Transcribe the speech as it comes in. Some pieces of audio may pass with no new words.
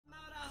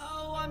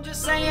I'm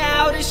just saying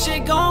how this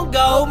shit gon'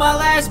 go. My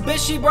last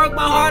bitch, she broke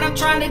my heart, I'm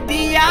trying to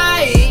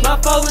DIE.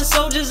 My fallen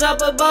soldiers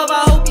up above,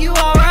 I hope you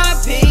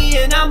RIP.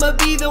 And I'ma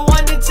be the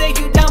one to take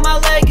you down my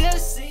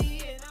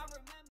legacy.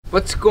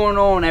 What's going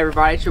on,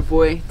 everybody? It's your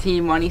boy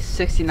Tmoneyy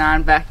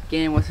 69 back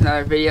again with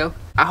another video.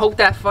 I hope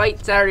that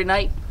fight Saturday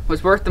night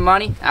was worth the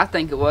money. I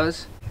think it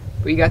was.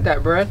 But you got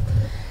that bread?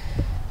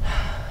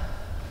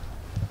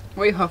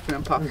 What are you huffing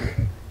and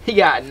puffing? He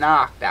got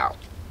knocked out.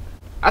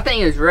 I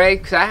think it was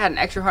rigged because I had an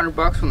extra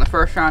 $100 from the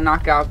first round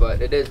knockout,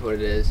 but it is what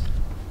it is.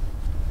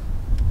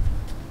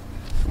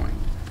 20,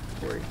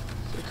 40,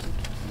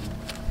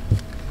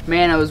 60.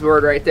 Man, that was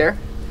word right there.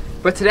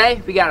 But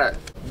today we got a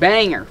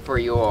banger for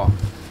you all.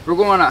 We're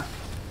going to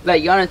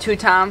let Yunin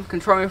 2-time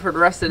control me for the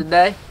rest of the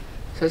day.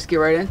 So let's get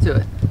right into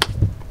it.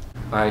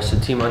 Alright, so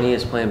Tmoneyy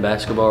is playing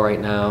basketball right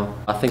now.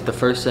 I think the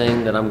first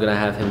thing that I'm gonna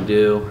have him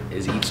do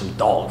is eat some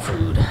dog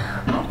food.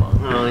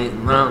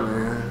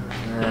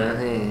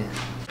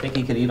 Think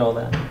he could eat all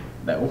that?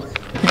 No.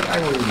 I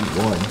would eat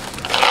one.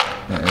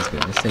 No, that's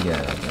good. Just take it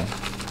out of there.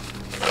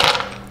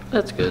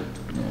 That's good.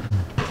 Yeah.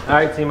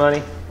 Alright,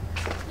 Tmoneyy.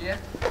 Yeah.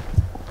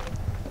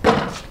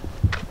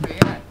 Where you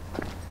at?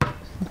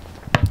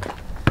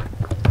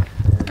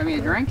 Have me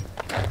a drink?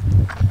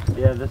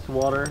 Yeah, this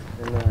water,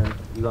 and then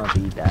you gonna have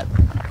to eat that.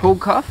 Whole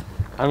cuff?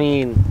 I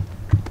mean,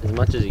 as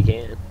much as you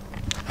can.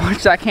 Much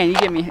as I can. You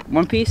give me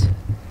one piece?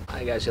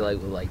 I got you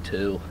like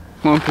two.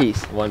 One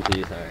piece. One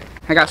piece, alright.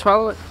 I gotta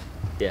swallow it?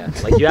 Yeah,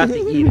 like you have to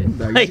eat it.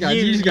 No, like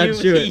you just gotta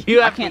chew it.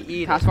 You I have can't to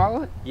eat Can I it.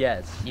 swallow it?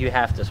 Yes, you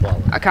have to swallow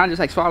it. I can't just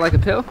like swallow like a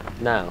pill?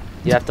 No,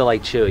 you have to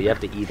like chew it. You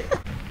have to eat it.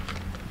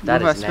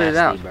 That What if is I spit it nasty,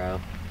 out?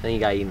 bro. Then you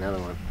gotta eat another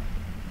one.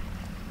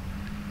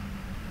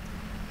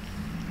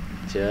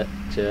 Chew it,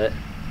 chew it.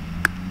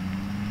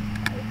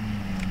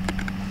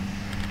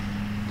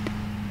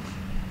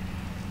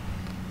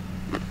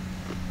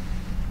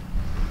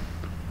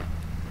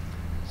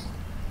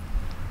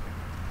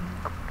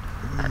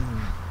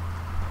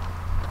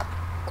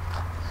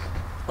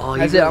 Oh,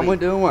 That's it, I'm gonna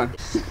do one.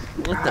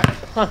 What the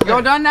fuck? You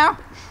all done now?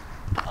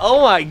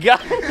 Oh my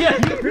god.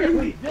 Yeah, you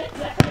really did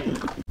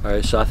that.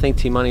 Alright, so I think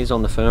Tmoneyy's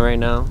on the phone right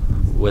now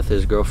with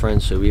his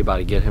girlfriend, so we about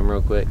to get him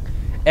real quick.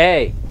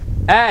 Hey!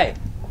 Hey!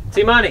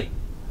 Tmoneyy!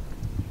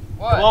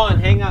 What? Come on,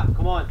 hang up,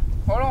 come on.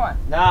 Hold on.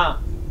 Nah,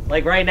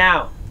 like right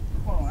now.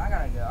 Hold on, I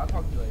gotta go. I'll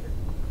talk to you later.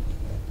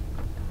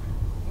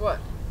 What?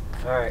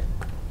 Alright.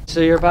 So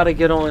you're about to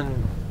get on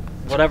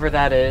whatever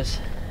that is.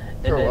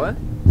 And For then what?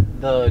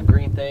 The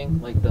green thing,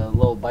 like the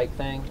little bike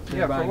thing. So Yeah,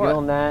 you're about for to what? get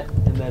on that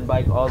and then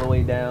bike all the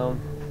way down.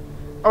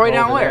 Oh, wait,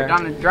 down Over where? there.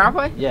 Down the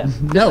driveway? Yeah,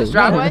 No, This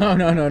driveway?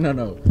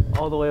 no.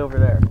 all the way over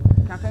there.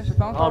 Can I finish the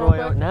phone All call the way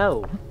real over. quick?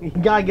 No, you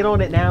gotta get on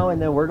it now,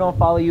 and then we're gonna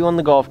follow you on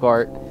the golf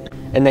cart,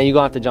 and then you're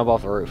gonna have to jump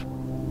off the roof.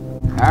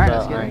 Alright, So,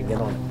 let's get alright, it. get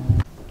on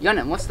it.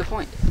 Yunin, what's the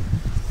point?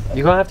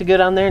 You're gonna have to go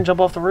down there and jump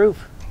off the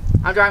roof.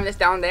 I'm driving this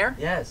down there?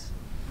 Yes.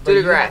 To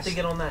the grass.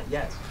 get on that.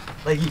 Yes.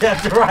 Like you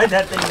have to ride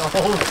that thing the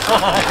whole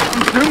time.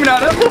 Zooming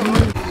out of it.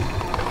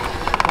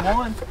 Come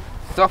on.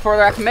 So how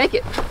far I can make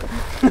it.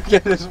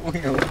 Get this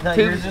wheel. No,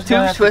 Tubes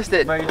gonna have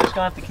twisted. Bro, you're just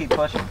gonna have to keep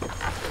pushing.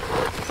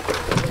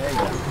 There you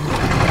go.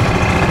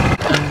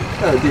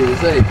 Oh, dude,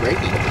 it's already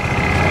breaking.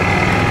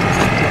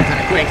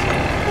 Quick.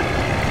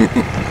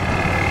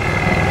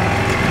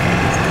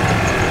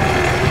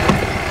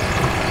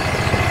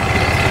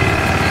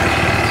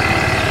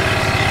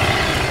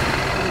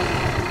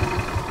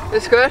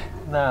 This good?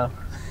 No.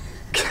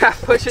 Can I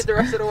push it the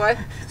rest of the way?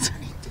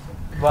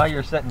 While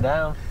you're sitting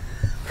down.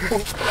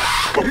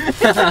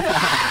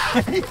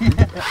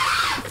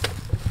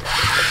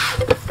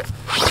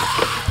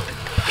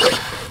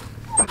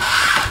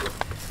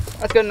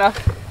 That's good enough.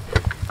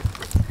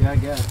 Yeah, I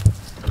guess.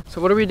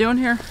 So what are we doing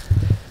here?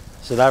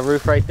 So that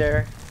roof right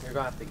there, you're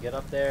gonna have to get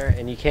up there,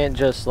 and you can't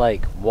just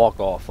like walk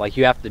off. Like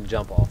you have to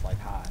jump off like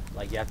high.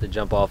 Like you have to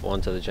jump off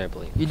onto the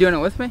trampoline. You doing it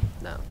with me?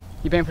 No.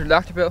 You paying for the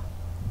doctor bill?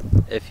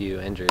 If you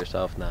injure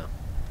yourself, no.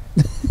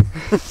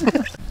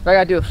 If I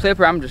gotta do a flip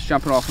or I'm just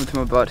jumping off into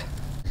my butt.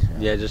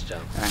 Yeah, just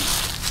jump. All right.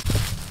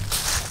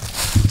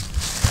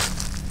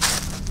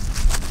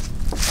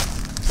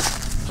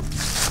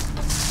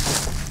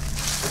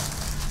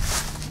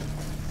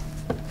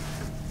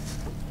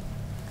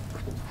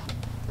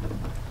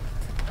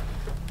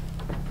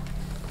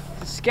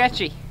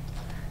 Sketchy.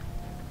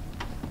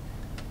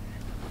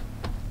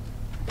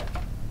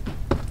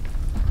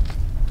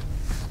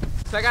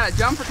 So I gotta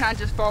jump or can I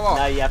just fall off?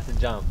 No, you have to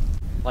jump.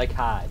 Like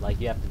high, like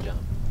you have to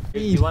jump.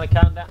 You want to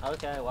count down?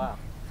 Okay, wow.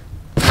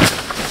 Yeah,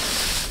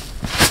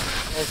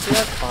 see,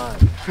 that's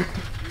fine.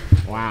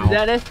 Wow. Is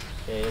that it?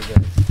 Yeah, you're good.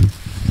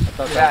 I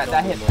thought Yeah,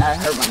 that that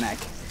hurt my neck.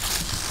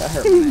 That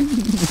hurt my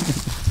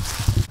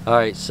neck.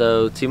 Alright,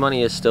 so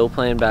Tmoneyy is still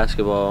playing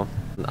basketball.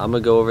 I'm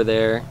gonna go over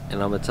there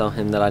and I'm gonna tell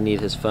him that I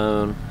need his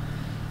phone.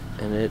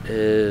 And it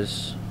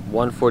is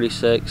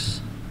 1:46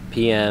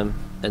 p.m.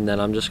 and then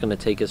I'm just gonna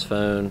take his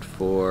phone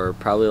for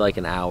probably like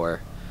an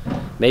hour.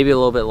 Maybe a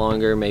little bit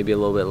longer, maybe a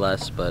little bit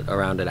less, but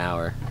around an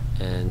hour.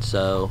 And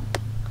so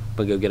I'm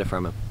gonna go get it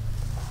from him.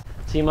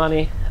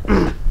 Tmoneyy,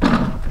 Yeah.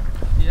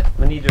 I'm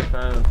gonna need your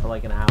phone for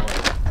like an hour.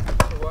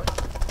 For what?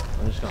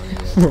 I'm just gonna need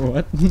it. For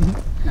what?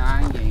 Nah,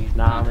 I ain't getting it.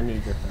 Nah, I'm gonna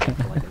need your phone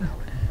for like an hour.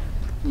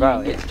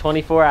 Bro, it's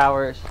 24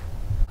 hours.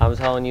 I'm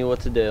telling you what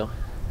to do.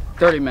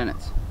 30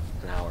 minutes.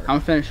 An hour. I'm gonna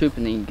finish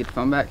hooping, then you can get the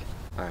phone back.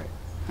 Alright.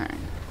 Alright.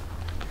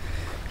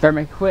 Better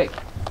make it quick.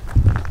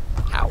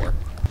 Hour.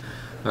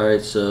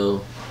 Alright,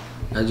 so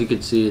as you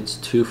can see, it's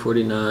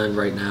 2:49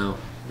 right now.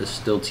 This is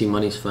still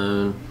Tmoney's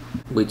phone.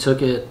 We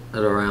took it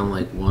at around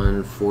like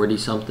 1:40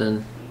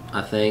 something,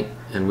 I think,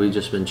 and we've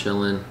just been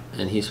chilling.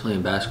 And he's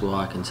playing basketball,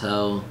 I can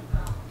tell.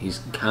 He's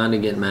kind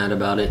of getting mad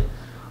about it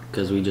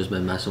because we just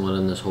been messing with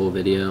him this whole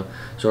video.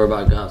 So we're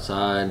about to go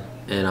outside,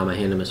 and I'm gonna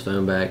hand him his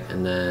phone back,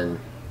 and then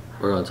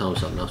we're gonna tell him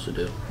something else to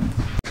do.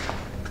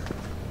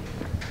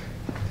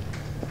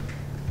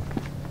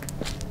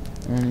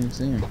 I don't even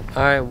see him.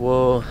 Alright,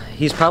 well,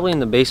 he's probably in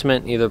the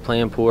basement either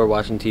playing pool or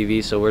watching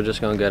TV, so we're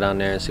just gonna go down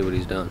there and see what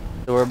he's doing.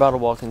 So we're about to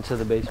walk into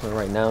the basement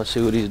right now and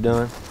see what he's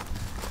doing.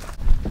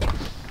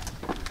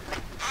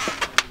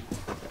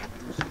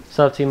 What's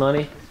up,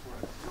 Tmoneyy?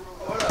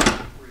 What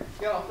up?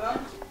 You got my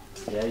phone?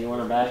 Yeah, you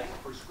want it back?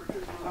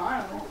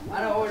 I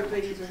know all the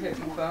biggies are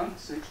hitting my phone.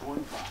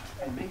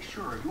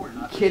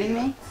 You kidding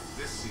me?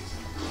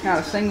 Not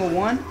a single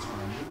one?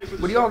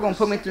 What are y'all gonna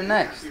put me through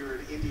next?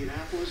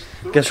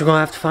 Guess we're gonna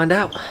have to find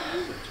out.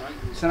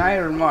 Tonight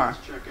or tomorrow?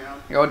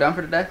 You all done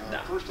for today? No.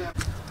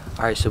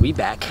 Alright, so we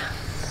back.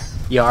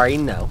 You already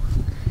know.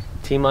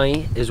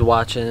 Tmoneyy is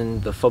watching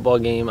the football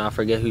game. I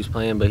forget who's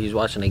playing, but he's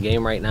watching a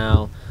game right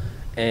now.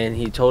 And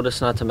he told us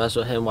not to mess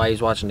with him while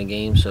he's watching the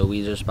game, so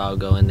we just about to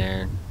go in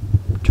there,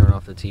 turn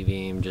off the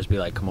TV, and just be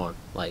like, come on,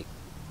 like,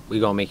 we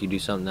gonna make you do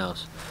something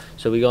else.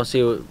 So we gonna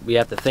see what we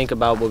have to think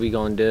about, what we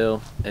gonna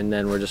do, and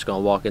then we're just gonna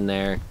walk in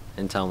there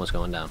and tell him what's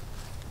going down.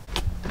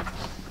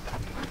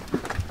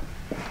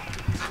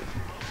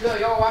 Yo,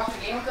 y'all watching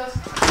the game with us?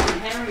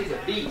 Dude, Henry's a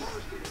beast.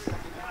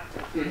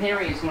 Dude,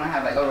 Henry is gonna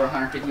have like over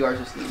 150 yards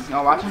this game.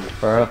 Y'all watching?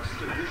 Bro.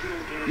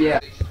 Yeah.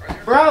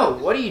 Bro,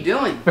 what are you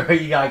doing? Bro,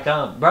 you gotta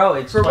come. Bro,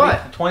 it's For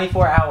what?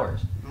 24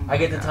 hours. Oh I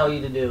get to God. tell you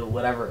to do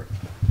whatever.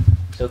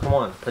 So come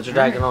on, put your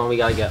jacket on, we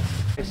gotta go.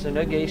 Okay, so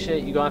no gay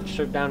shit, you gonna have to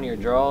strip down to your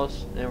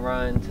drawers and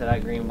run to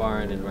that green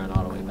barn and run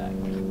all the way back.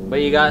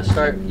 But you gotta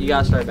start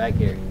back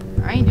here.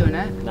 I ain't doing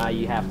that. Nah,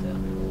 you have to.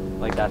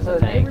 Like that's So the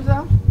the thing. neighbor's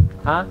out?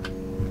 Huh?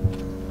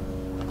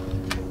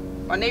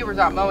 My neighbor's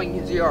out mowing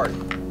his yard.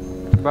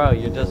 Bro,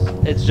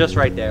 it's just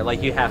right there.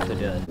 Like you have to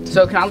do it.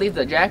 So can I leave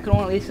the jacket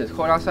on at least? It's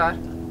cold outside.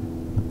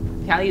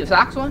 Can I leave the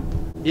socks on?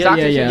 Yeah, Socks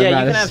yeah, and yeah. shoes? You I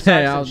can was have about to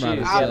say, socks I and was about to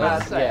shoes. I was Yeah,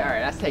 about to say, yeah.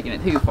 alright, that's taking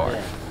it too far.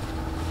 Yeah.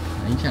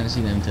 I ain't trying to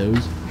see them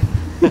toes.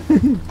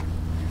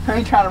 I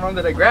ain't trying to run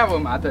to the gravel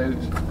with my toes.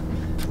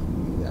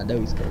 I know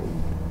he's cold.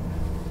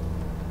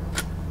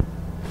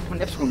 My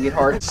nips gonna get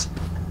hard.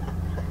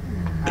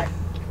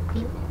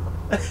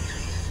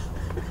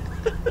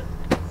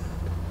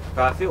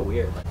 Bro, I feel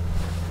weird.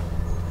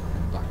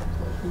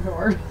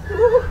 Hard.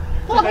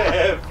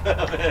 I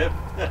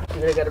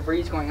got a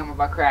breeze going, I'm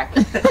about to crack.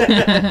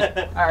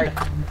 Alright.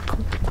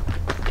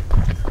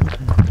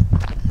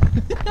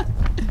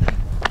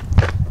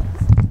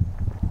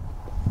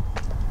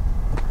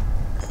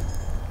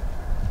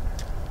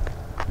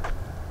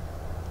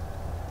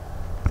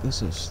 Go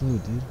so slow,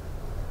 dude.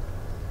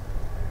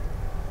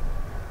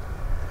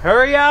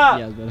 Hurry up!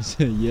 Yeah, I was about to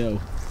say, yo.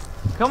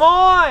 Come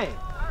on!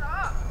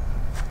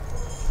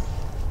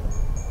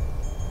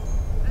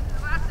 This is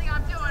the last thing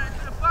I'm doing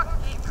until the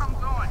bucket game comes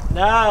on.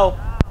 No!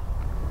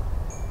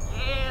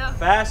 Yeah.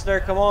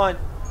 Faster, come on.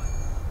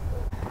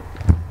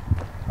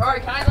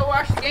 Alright, can I go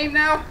watch the game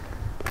now?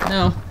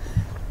 No.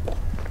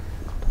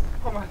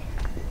 Oh my.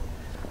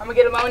 I'm gonna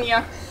get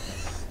ammonia.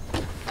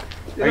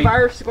 The Are you-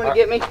 virus is gonna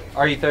get me.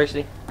 Are you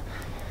thirsty?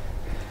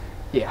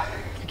 Yeah.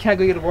 Can I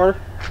go get a water?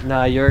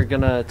 Nah, you're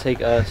gonna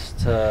take us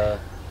to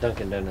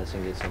Dunkin' Donuts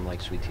and get some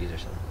like sweet teas or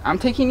something. I'm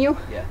taking you?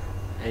 Yeah.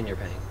 And you're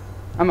paying.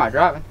 I'm not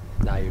driving.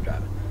 Nah, you're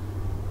driving.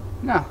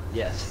 No.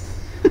 Yes.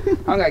 I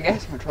don't got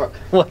gas in my truck.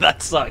 Well,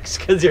 that sucks,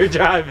 because you're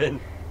driving.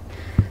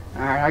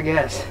 Alright, I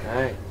guess.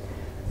 Alright.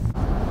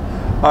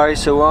 Alright,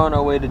 so we're on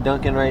our way to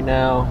Dunkin' right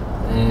now,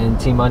 and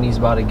Tmoneyy's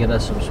about to get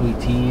us some sweet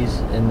teas,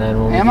 and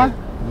then when Am I?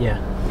 Yeah,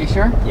 You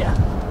sure? yeah.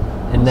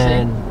 And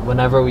then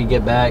whenever we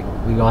get back,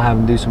 we're gonna have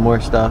him do some more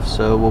stuff,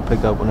 so we'll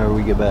pick up whenever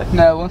we get back.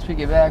 No, once we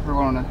get back, we're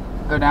gonna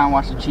go down and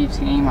watch the Chiefs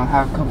game. I'll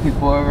have a couple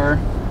people over.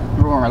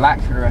 We're gonna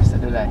relax for the rest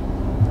of the day.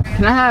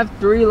 Can I have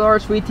 3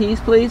 large sweet teas,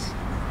 please?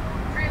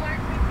 3 large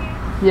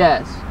sweet teas?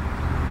 Yes.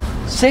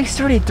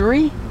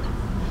 $6.33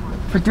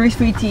 for 3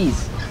 sweet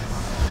teas.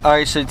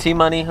 Alright, so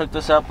Tmoneyy hooked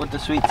us up with the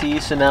sweet tea,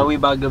 so now we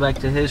about to go back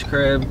to his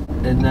crib,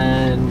 and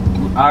then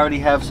I already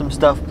have some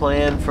stuff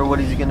planned for what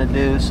he's gonna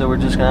do, so we're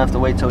just gonna have to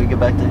wait till we get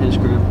back to his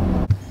crib.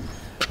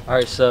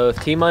 Alright, so if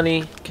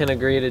Tmoneyy can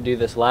agree to do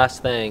this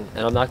last thing,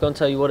 and I'm not gonna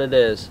tell you what it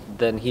is,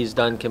 then he's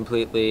done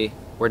completely.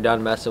 We're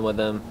done messing with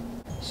him.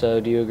 So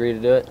do you agree to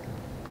do it?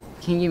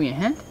 Can you give me a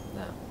hint?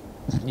 No.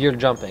 You're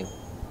jumping.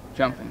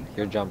 Jumping.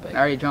 You're jumping. I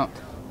already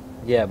jumped.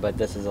 Yeah, but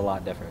this is a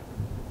lot different.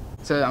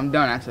 So I'm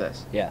done after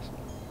this. Yes.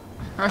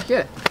 Alright,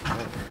 good.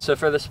 So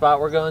for the spot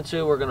we're going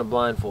to, we're gonna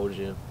blindfold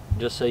you,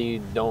 just so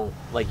you don't,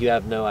 like, you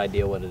have no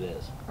idea what it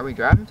is. Are we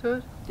driving to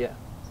it? Yeah.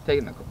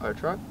 Taking our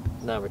truck?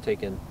 Now we're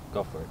taking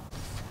golf cart.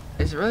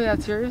 Is it really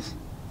that serious?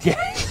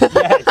 Yes.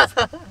 Yes.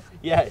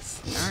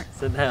 Yes. Alright.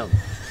 Sit down.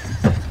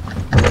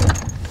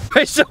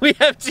 Alright, so we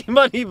have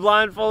Tmoneyy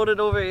blindfolded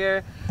over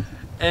here,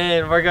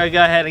 and we're gonna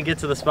go ahead and get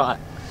to the spot.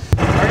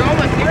 Are you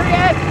almost here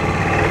yet?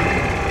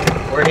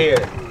 We're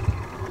here.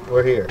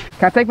 We're here.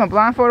 Can I take my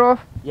blindfold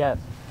off? Yes.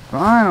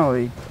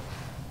 Finally.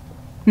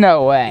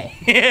 No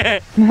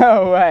way.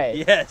 No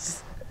way.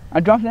 Yes.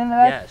 I jumped into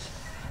that? Yes.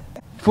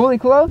 Fully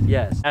clothed?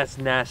 Yes. That's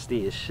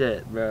nasty as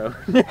shit, bro.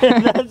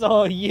 That's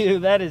all you.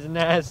 That is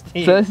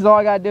nasty. So this is all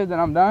I gotta do, then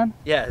I'm done?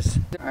 Yes.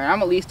 Alright,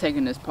 I'm at least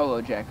taking this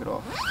polo jacket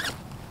off.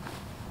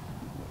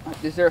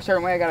 Is there a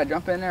certain way I gotta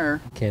jump in there?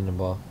 Or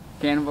Cannonball.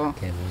 cannonball?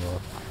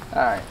 Cannonball.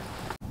 Alright.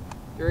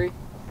 3,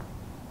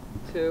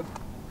 2,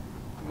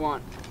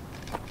 1.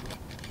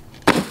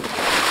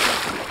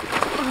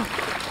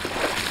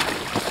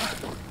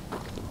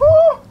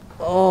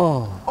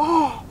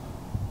 Oh.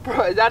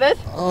 Bro, is that it?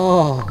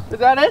 Oh. Is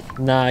that it?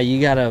 Nah,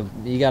 you gotta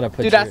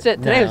put. Dude, that's it.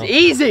 Today was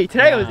easy.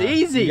 Today was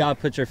easy. You gotta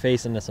put your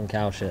face into some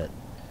cow shit.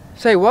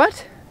 Say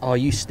what? Oh,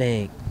 you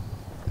stink.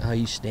 Oh,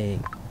 you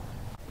stink.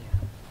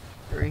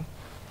 3,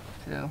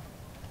 2,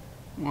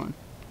 1.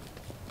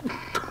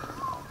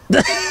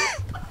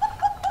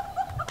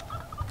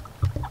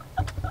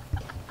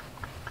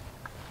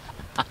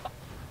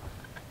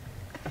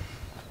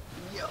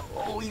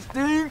 Yo, we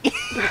stink.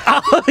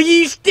 Oh,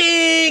 you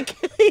stink.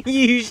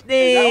 You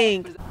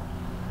stink.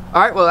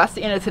 Alright, well that's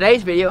the end of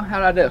today's video.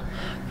 How'd I do?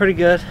 Pretty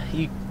good.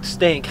 You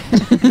stink.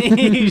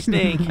 You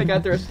stink. I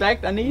got the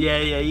respect I need? Yeah,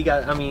 you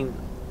got. I mean.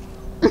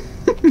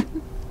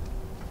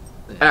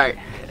 Alright.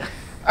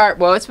 Alright,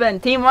 well it's been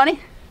Tmoneyy,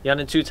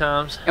 Yunin 2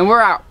 times. and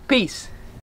we're out. Peace.